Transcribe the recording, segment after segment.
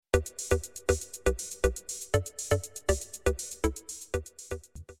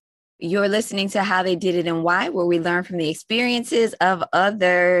You're listening to How They Did It and Why, where we learn from the experiences of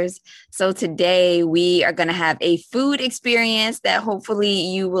others. So today we are going to have a food experience that hopefully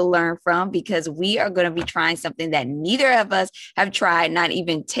you will learn from, because we are going to be trying something that neither of us have tried, not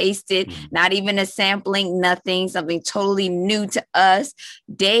even tasted, not even a sampling, nothing, something totally new to us.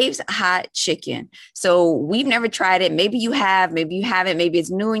 Dave's Hot Chicken. So we've never tried it. Maybe you have, maybe you haven't, maybe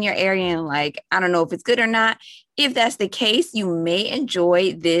it's new in your area and like, I don't know if it's good or not. If that's the case, you may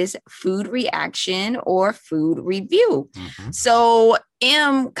enjoy this food reaction or food review. So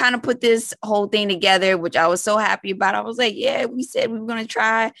M kind of put this whole thing together, which I was so happy about. I was like, yeah, we said we were going to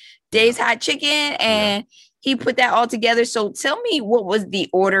try Dave's Hot Chicken, and he put that all together. So tell me, what was the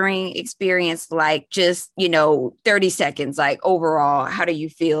ordering experience like? Just, 30 seconds, like overall, how do you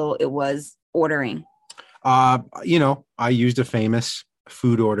feel it was ordering? I used a famous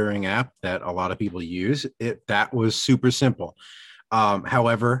food ordering app that a lot of people use. That was super simple.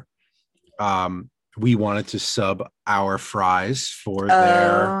 However, we wanted to sub our fries for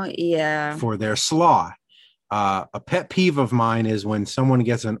their slaw. A pet peeve of mine is when someone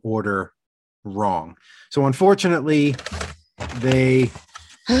gets an order wrong. So unfortunately, they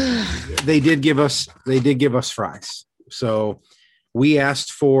did give us fries. So we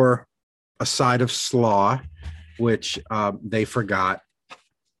asked for a side of slaw, which they forgot.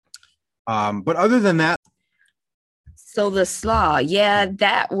 But other than that. So the slaw,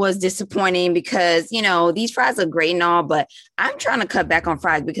 that was disappointing because, these fries are great and all, but I'm trying to cut back on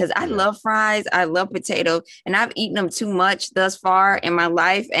fries because I love fries. I love potatoes, and I've eaten them too much thus far in my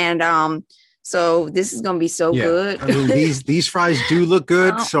life. And so this is going to be so good. I mean, these fries do look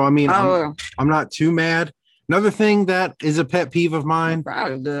good. So, I mean, I'm not too mad. Another thing that is a pet peeve of mine,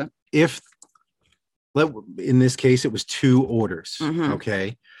 in this case, it was 2 orders.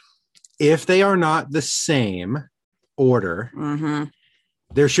 Okay. If they are not the same order,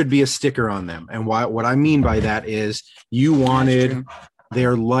 there should be a sticker on them. And what I mean by that is you wanted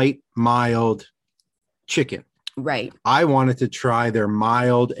their light, mild chicken. Right. I wanted to try their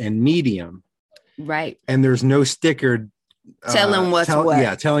mild and medium. Right. And there's no sticker telling what.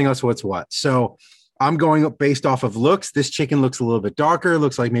 Yeah, telling us what's what. So I'm going up based off of looks. This chicken looks a little bit darker.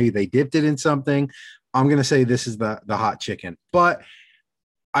 Looks like maybe they dipped it in something. I'm going to say this is the hot chicken. But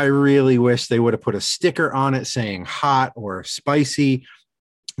I really wish they would have put a sticker on it saying hot or spicy.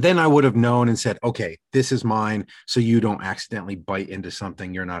 Then I would have known and said, okay, this is mine. So you don't accidentally bite into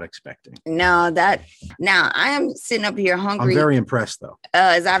something you're not expecting. Now I am sitting up here hungry. I'm very impressed though.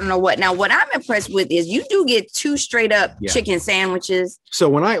 As I don't know what. Now, what I'm impressed with is you do get 2 straight up chicken sandwiches. So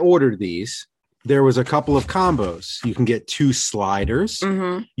when I ordered these, there was a couple of combos. You can get 2 sliders.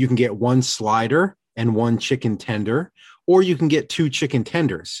 You can get 1 slider and 1 chicken tender, or you can get 2 chicken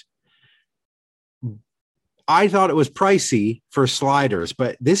tenders. I thought it was pricey for sliders,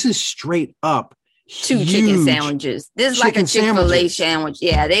 but this is straight up 2 chicken sandwiches. This is like a Chick-fil-A sandwich.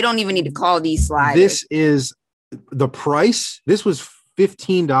 Yeah, they don't even need to call these sliders. This is the price. This was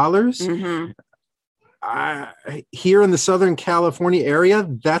 $15. Here in the Southern California area,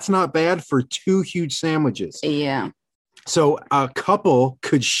 that's not bad for 2 huge sandwiches. Yeah. So a couple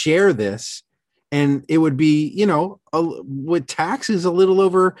could share this, and it would be, with taxes, a little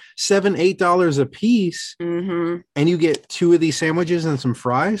over $7-8 a piece. And you get 2 of these sandwiches and some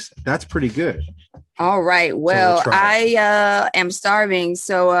fries. That's pretty good. All right. Well, I am starving.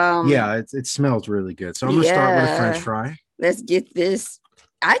 So it smells really good. So I'm going to start with a French fry. Let's get this.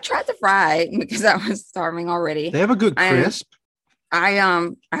 I tried the fry because I was starving already. They have a good crisp. I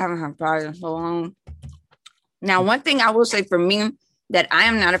haven't had fries in so long. Now, one thing I will say for me that I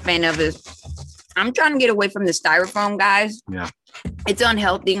am not a fan of is I'm trying to get away from the styrofoam, guys. Yeah. It's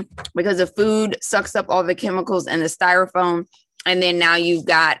unhealthy because the food sucks up all the chemicals in the styrofoam. And then now you've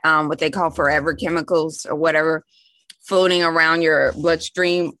got what they call forever chemicals or whatever floating around your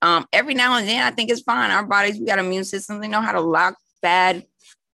bloodstream. Every now and then, I think it's fine. Our bodies, we got immune systems. They know how to lock bad,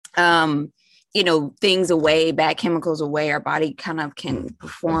 things away, bad chemicals away. Our body kind of can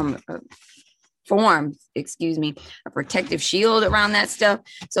form a protective shield around that stuff.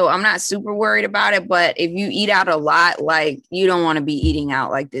 So I'm not super worried about it. But if you eat out a lot, like you don't want to be eating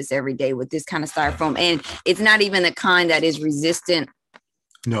out like this every day with this kind of styrofoam. And it's not even the kind that is resistant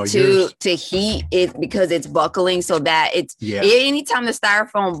to heat, it because it's buckling, so that it's anytime the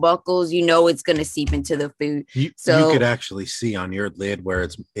styrofoam buckles, it's going to seep into the food. You could actually see on your lid where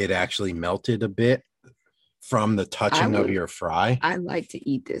it actually melted a bit. from the touching of your fry. I like to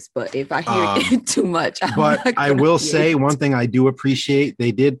eat this, but if I hear it too much, but I will say one thing I do appreciate,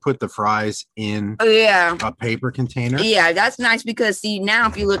 they did put the fries in a paper container. Yeah, that's nice because see, now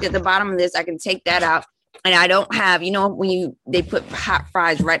if you look at the bottom of this, I can take that out and I don't have, when they put hot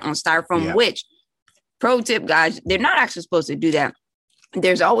fries right on styrofoam, which pro tip, guys, they're not actually supposed to do that.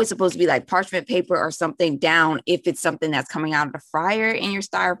 There's always supposed to be like parchment paper or something down if it's something that's coming out of the fryer in your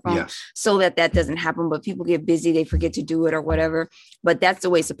styrofoam, so that doesn't happen. But people get busy, they forget to do it or whatever. But that's the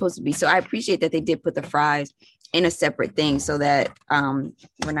way it's supposed to be. So I appreciate that they did put the fries in a separate thing so that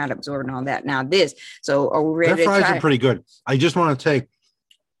we're not absorbing all that. Now this, so are we ready? Their fries are pretty good. I just want to say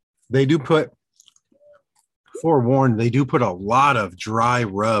they do put, forewarned, they do put a lot of dry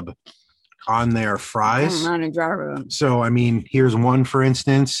rub on their fries. On a dry rub. So, I mean, here's one, for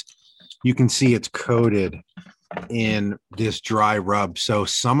instance. You can see it's coated in this dry rub. So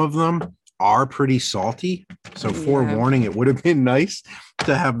some of them are pretty salty. So forewarning, it would have been nice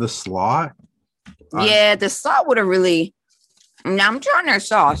to have the slaw. The slaw would have really... Now I'm trying their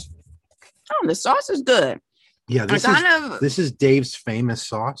sauce. Oh, the sauce is good. Yeah, this is Dave's famous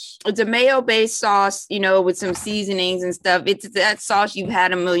sauce. It's a mayo-based sauce, with some seasonings and stuff. It's that sauce you've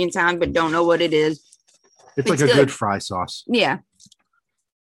had a million times but don't know what it is. It's like a good fry sauce. Yeah.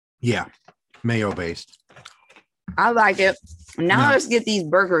 Yeah, mayo-based. I like it. Now let's get these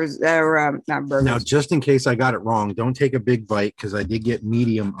burgers that are not burgers. Now, just in case I got it wrong, don't take a big bite because I did get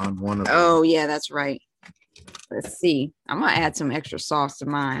medium on one of them. Oh, yeah, that's right. Let's see. I'm going to add some extra sauce to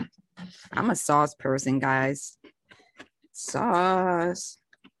mine. I'm a sauce person, guys. Sauce.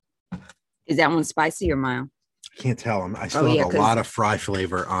 Is that one spicy or mild? I can't tell. I still have a lot of fry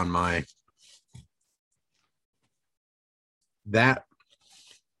flavor on my... That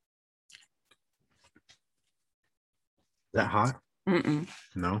hot? Mm-mm.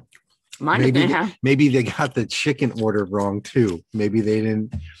 No. Maybe they got the chicken order wrong too. Maybe they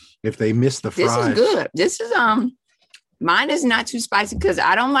didn't. If they missed the fries. This is good. This is mine is not too spicy because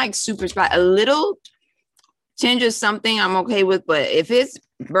I don't like super spicy. A little tinge of something I'm okay with, but if it's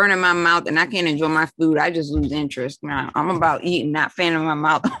burning my mouth and I can't enjoy my food, I just lose interest. Now I'm about eating, not fanning my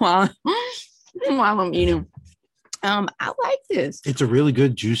mouth while I'm eating. I like this. It's a really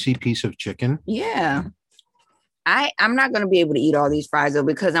good juicy piece of chicken. Yeah. I'm not going to be able to eat all these fries though,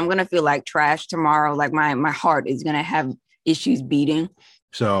 because I'm going to feel like trash tomorrow. Like my heart is going to have issues beating.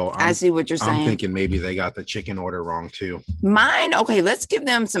 So I see what you're saying. I'm thinking maybe they got the chicken order wrong too. Mine. Okay. Let's give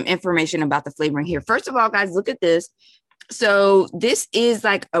them some information about the flavoring here. First of all, guys, look at this. So this is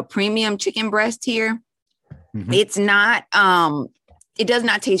like a premium chicken breast here. Mm-hmm. It's not, it does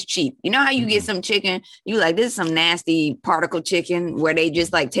not taste cheap. You know how you get some chicken, you like, this is some nasty particle chicken where they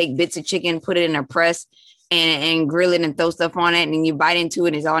just like take bits of chicken, put it in a press and grill it and throw stuff on it. And then you bite into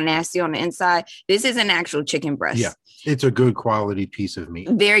it. It's all nasty on the inside. This is an actual chicken breast. Yeah. It's a good quality piece of meat.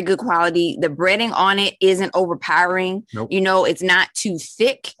 Very good quality. The breading on it isn't overpowering. Nope. It's not too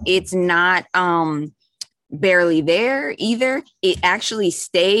thick. It's not barely there either. It actually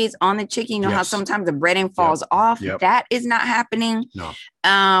stays on the chicken. You know how sometimes the breading falls off? Yep. That is not happening. No.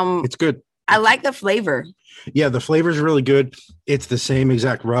 It's good. I like the flavor. Yeah, the flavor is really good. It's the same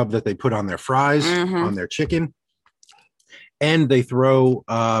exact rub that they put on their fries, on their chicken. And they throw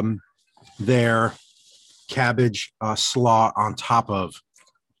their cabbage slaw on top of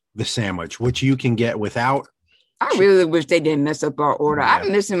the sandwich, which you can get without. I really wish they didn't mess up our order. Yeah.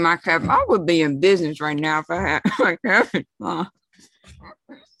 I'm missing my cabbage. I would be in business right now if I had my cabbage slaw.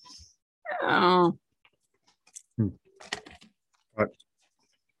 Oh.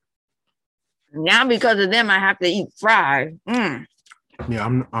 Now because of them, I have to eat fries. Mm.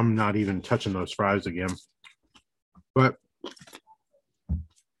 Yeah, I'm not even touching those fries again. But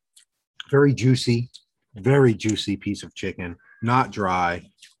very juicy piece of chicken. Not dry.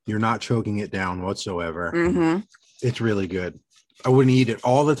 You're not choking it down whatsoever. Mm-hmm. It's really good. I wouldn't eat it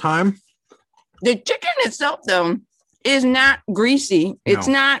all the time. The chicken itself, though, is not greasy. It's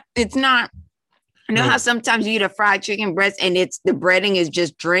not. You know how sometimes you eat a fried chicken breast and the breading is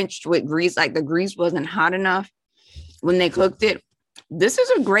just drenched with grease, like the grease wasn't hot enough when they cooked it. This is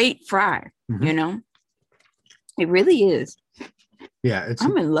a great fry, It really is. Yeah,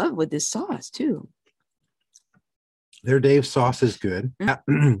 I'm in love with this sauce too. Their Dave sauce is good.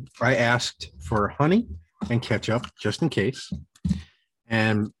 Mm-hmm. I asked for honey and ketchup just in case,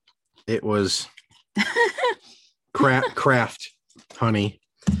 and it was Kraft honey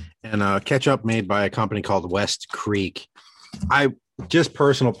and ketchup made by a company called West Creek. I just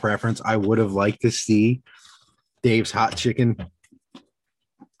personal preference. I would have liked to see Dave's hot chicken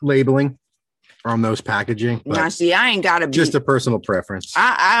labeling on those packaging. Now, see, I ain't got to be just a personal preference.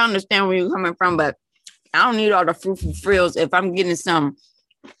 I understand where you're coming from, but I don't need all the fruitful frills if I'm getting some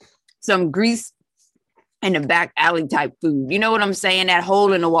grease in the back alley type food. You know what I'm saying? That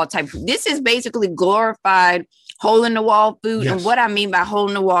hole in the wall type food. This is basically glorified hole in the wall food. Yes. And what I mean by hole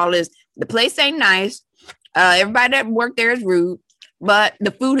in the wall is the place ain't nice. Everybody that worked there is rude, but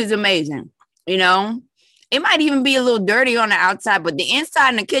the food is amazing. You know, it might even be a little dirty on the outside, but the inside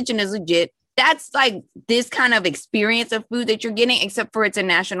in the kitchen is legit. That's like this kind of experience of food that you're getting, except for it's a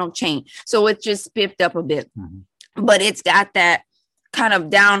national chain. So it's just spiffed up a bit, but it's got that kind of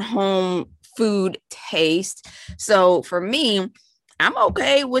down home food taste. So for me, I'm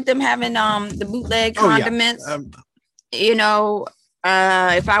okay with them having the bootleg condiments. You know,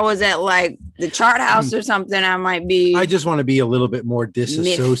 if I was at like the Chart House or something, I might be. I just want to be a little bit more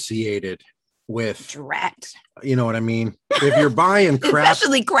disassociated with Draft. You know what I mean? If you're buying Kraft,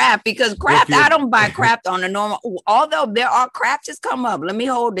 especially Kraft, because Kraft, I don't buy Kraft on a normal. Although there are Kraft has come up. Let me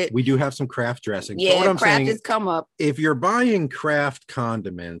hold it. We do have some Kraft dressing. Yeah, what Kraft has come up. If you're buying Kraft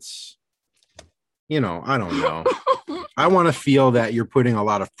condiments, you know, I don't know. I want to feel that you're putting a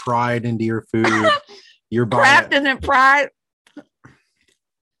lot of pride into your food. You're buying Kraft isn't pride.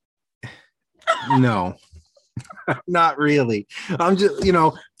 No. Not really. I'm just, you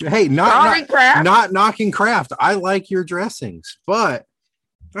know, hey, not knocking Kraft. I like your dressings, but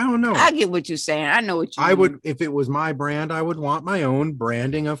I don't know. I get what you're saying. I know what you mean. Would, if it was my brand, I would want my own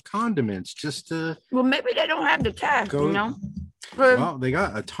branding of condiments just to. Well, maybe they don't have the cash, you know? Well, they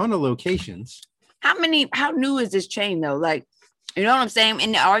got a ton of locations. How new is this chain though? Like, you know what I'm saying?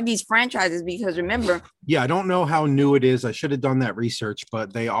 And are these franchises? Because remember. Yeah, I don't know how new it is. I should have done that research,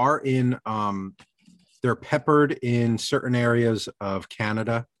 but they are in, they're peppered in certain areas of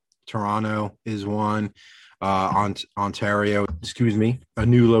Canada. Toronto is one. Ontario, a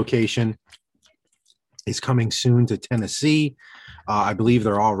new location is coming soon to Tennessee. I believe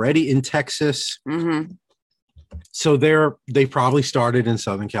they're already in Texas. Mm-hmm. So they probably started in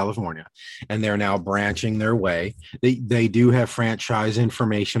Southern California, and they're now branching their way. They do have franchise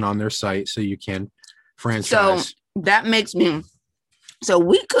information on their site, so you can franchise. So that makes me. So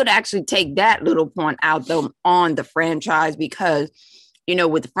we could actually take that little point out though on the franchise, because, you know,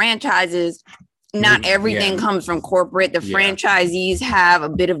 with franchises, not everything comes from corporate. The franchisees have a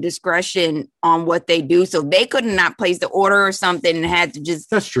bit of discretion on what they do. So they could not place the order or something and had to just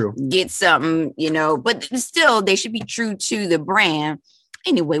That's true. Get something, you know, but still they should be true to the brand.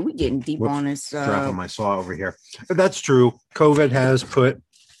 Anyway, we're getting deep on this. Dropping my saw over here. That's true. COVID has put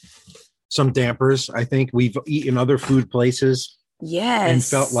some dampers. I think we've eaten other food places. Yes. And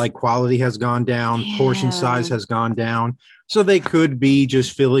felt like quality has gone down, portion size has gone down. So they could be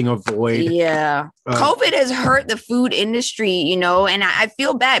just filling a void. Yeah. COVID has hurt the food industry, you know, and I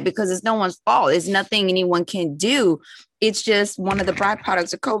feel bad because it's no one's fault. It's nothing anyone can do. It's just one of the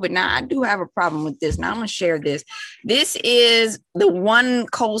byproducts of COVID. Now, I do have a problem with this. Now, I'm going to share this. This is the one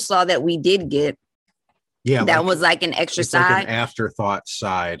coleslaw that we did get. Yeah, that was like an extra side. Like an afterthought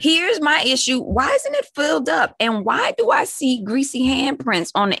side. Here's my issue. Why isn't it filled up? And why do I see greasy handprints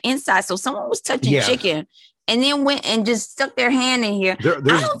on the inside? So someone was touching chicken and then went and just stuck their hand in here. I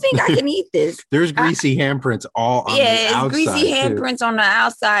don't think I can eat this. There's greasy handprints all on the outside. Greasy handprints on the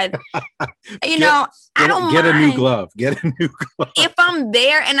outside. You know, I don't get mind. a new glove. Get a new glove. If I'm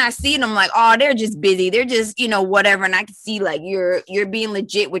there and I see it, I'm like, oh, they're just busy. They're just, you know, whatever. And I can see like you're being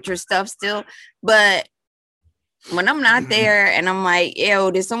legit with your stuff still. But when I'm not there and I'm like,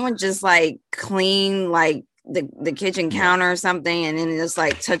 ew, did someone just like clean like the kitchen counter or something and then just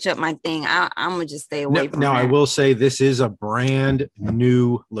like touch up my thing? I'm gonna just stay away from now, that. I will say this is a brand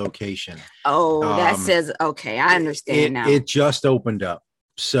new location. Oh, that says, okay, I understand now. It just opened up.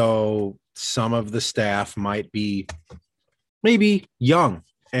 So some of the staff might be maybe young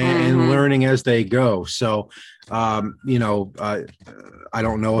and learning as they go. So, you know, I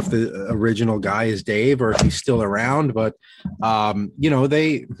don't know if the original guy is Dave or if he's still around, but, you know,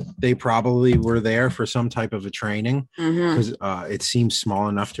 they probably were there for some type of a training because it seems small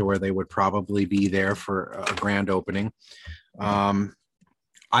enough to where they would probably be there for a grand opening.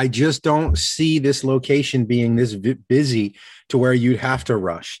 I just don't see this location being this busy to where you'd have to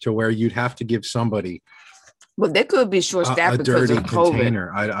rush, to where you'd have to give somebody But they could be short staffed because of COVID.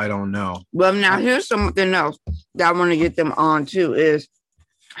 Container. I don't know. Well, now here's something else that I want to get them on too is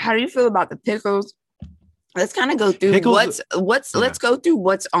how do you feel about the pickles? Let's kind of go through let's go through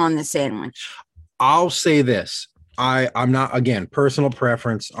what's on the sandwich. I'll say this. I'm not, again, personal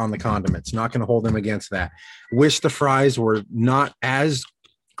preference on the condiments. Not going to hold them against that. Wish the fries were not as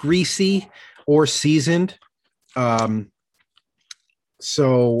greasy or seasoned.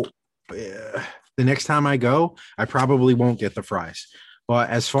 So the next time I go, I probably won't get the fries. But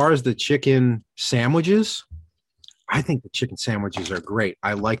as far as the chicken sandwiches, I think the chicken sandwiches are great.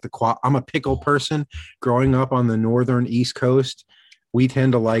 I like I'm a pickle person. Growing up on the northern East Coast, we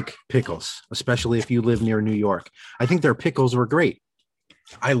tend to like pickles, especially if you live near New York. I think their pickles were great.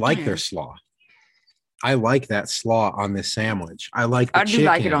 I like their slaw. I like that slaw on this sandwich. I like the I do chicken.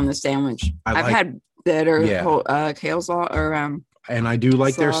 like it on the sandwich. I've had better kale slaw or and I do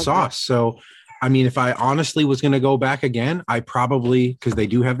like their sauce. So I mean, if I honestly was going to go back again, I probably, because they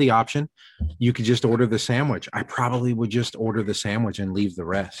do have the option, you could just order the sandwich. I probably would just order the sandwich and leave the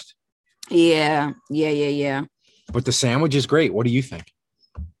rest. Yeah. But the sandwich is great. What do you think?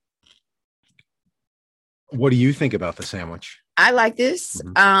 What do you think about the sandwich? I like this.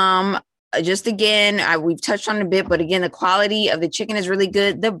 Just again, we've touched on it a bit, but again, the quality of the chicken is really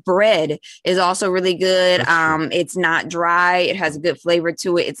good. The bread is also really good. It's not dry. It has a good flavor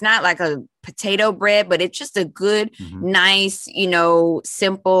to it. It's not like a potato bread, but it's just a good, nice,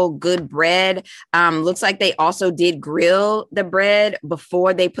 simple, good bread. Looks like they also did grill the bread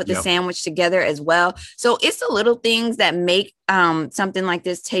before they put the sandwich together as well. So it's the little things that make something like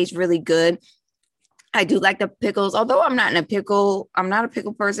this taste really good. I do like the pickles, although I'm not a pickle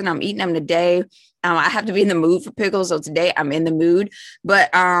person. I'm eating them today. I have to be in the mood for pickles. So today I'm in the mood,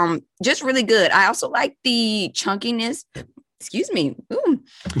 but just really good. I also like the chunkiness, of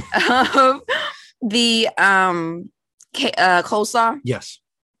the coleslaw. Yes.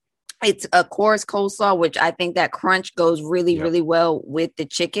 It's a coarse coleslaw, which I think that crunch goes really, really well with the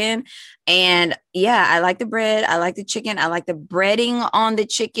chicken. And yeah, I like the bread. I like the chicken. I like the breading on the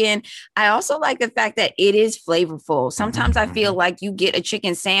chicken. I also like the fact that it is flavorful. Sometimes I feel like you get a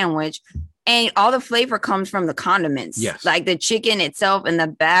chicken sandwich and all the flavor comes from the condiments. Yes. Like the chicken itself and the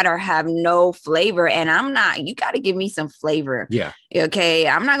batter have no flavor. And you got to give me some flavor. Yeah. Okay.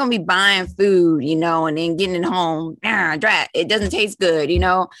 I'm not going to be buying food, and then getting it home. Dry. It doesn't taste good,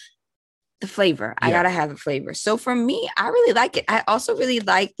 the flavor. I gotta have the flavor. So for me, I really like it. I also really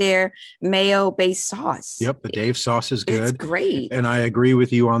like their mayo-based sauce. Yep, the Dave sauce is good. It's great. And I agree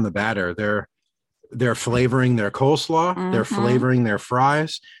with you on the batter. They're flavoring their coleslaw. They're flavoring their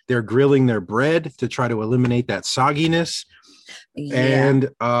fries. They're grilling their bread to try to eliminate that sogginess. Yeah. And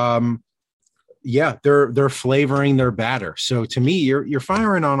they're flavoring their batter. So to me, you're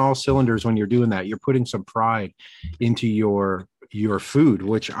firing on all cylinders when you're doing that. You're putting some pride into your food,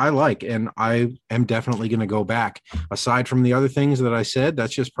 which I like, and I am definitely going to go back. Aside from the other things that I said,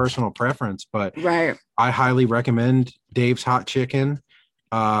 that's just personal preference, but I highly recommend Dave's Hot Chicken.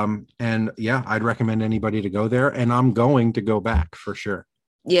 And yeah, I'd recommend anybody to go there, and I'm going to go back for sure.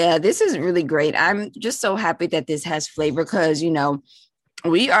 Yeah, this is really great. I'm just so happy that this has flavor because,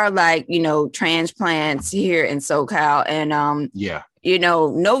 we are like, transplants here in SoCal, and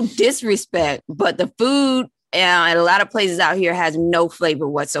no disrespect, but the food and a lot of places out here has no flavor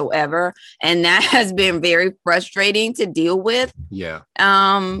whatsoever. And that has been very frustrating to deal with. Yeah.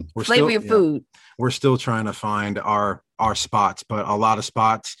 Flavor your food. We're still trying to find our spots, but a lot of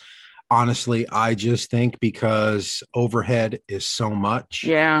spots, honestly, I just think because overhead is so much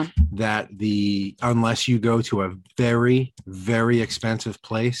that unless you go to a very, very expensive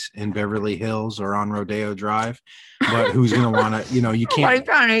place in Beverly Hills or on Rodeo Drive, but who's going to want to, you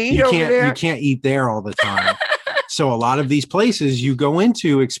can't eat there all the time. So a lot of these places you go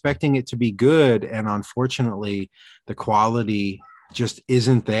into expecting it to be good. And unfortunately, the quality just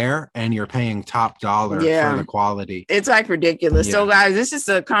isn't there, and you're paying top dollar for the quality. It's like ridiculous. So guys, this is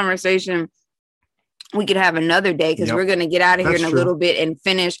a conversation we could have another day because we're going to get out of here in a little bit and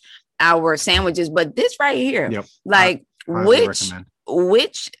finish our sandwiches. But this right here,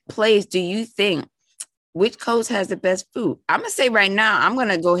 which place do you think, which coast has the best food? I'm going to say right now, I'm going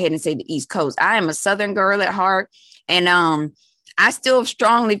to go ahead and say the East Coast. I am a Southern girl at heart. And I still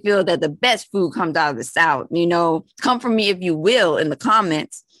strongly feel that the best food comes out of the South, come from me, if you will, in the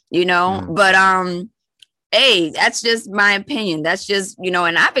comments, but, hey, that's just my opinion. That's just,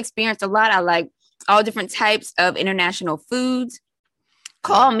 and I've experienced a lot. I like all different types of international foods.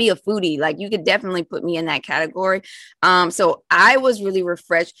 Call me a foodie. Like, you could definitely put me in that category. So I was really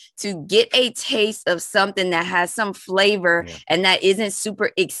refreshed to get a taste of something that has some flavor and that isn't super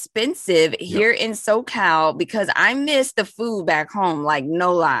expensive here in SoCal, because I miss the food back home. Like,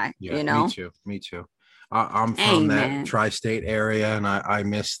 no lie, Me too. I'm from that tri-state area, and I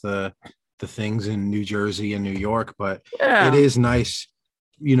miss the things in New Jersey and New York, but it is nice.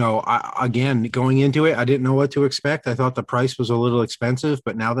 Again, going into it, I didn't know what to expect. I thought the price was a little expensive,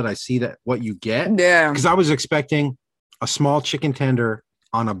 but now that I see that what you get, because I was expecting a small chicken tender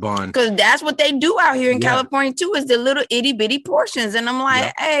on a bun. Because that's what they do out here in Yeah. California too, is the little itty bitty portions. And I'm like,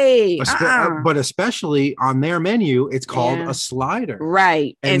 Yep. hey, But especially on their menu, it's called Yeah. a slider.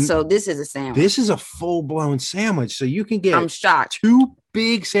 right. And And so this is a sandwich. This is a full-blown sandwich. So you can get I'm shocked. 2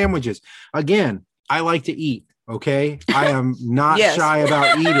 big sandwiches. Again, I like to eat. Okay. I am not Yes. shy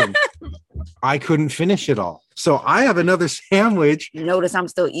about eating. I couldn't finish it all. So I have another sandwich. Notice I'm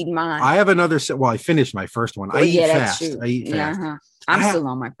still eating mine. I finished my first one. I eat that's fast. true. I eat Yeah, fast. I'm I still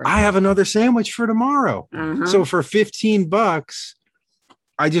on my first. I have another sandwich for tomorrow. Mhm. So for $15,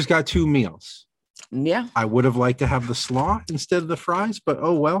 I just got 2 meals. yeah, I would have liked to have the slaw instead of the fries, but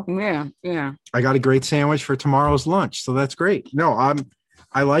oh well. yeah. I got a great sandwich for tomorrow's lunch, so that's great. No,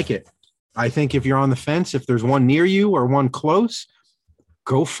 I like it. I think if you're on the fence, if there's one near you or one close,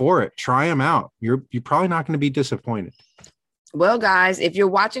 go for it. Try them out. You're probably not going to be disappointed. Well, guys, if you're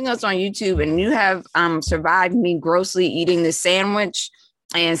watching us on YouTube and you have survived me grossly eating the sandwich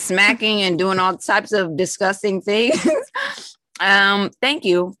and smacking and doing all types of disgusting things, thank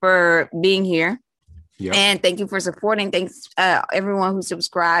you for being here. Yep. And thank you for supporting. Thanks everyone who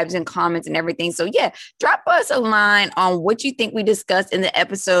subscribes and comments and everything. So yeah, drop us a line on what you think we discussed in the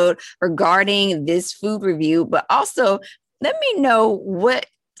episode regarding this food review, but also let me know what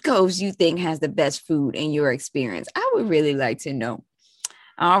coves you think has the best food in your experience. I would really like to know.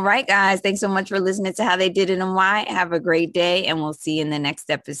 All right, guys. Thanks so much for listening to How They Did It and Why. Have a great day, and we'll see you in the next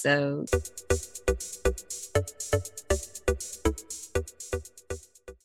episode.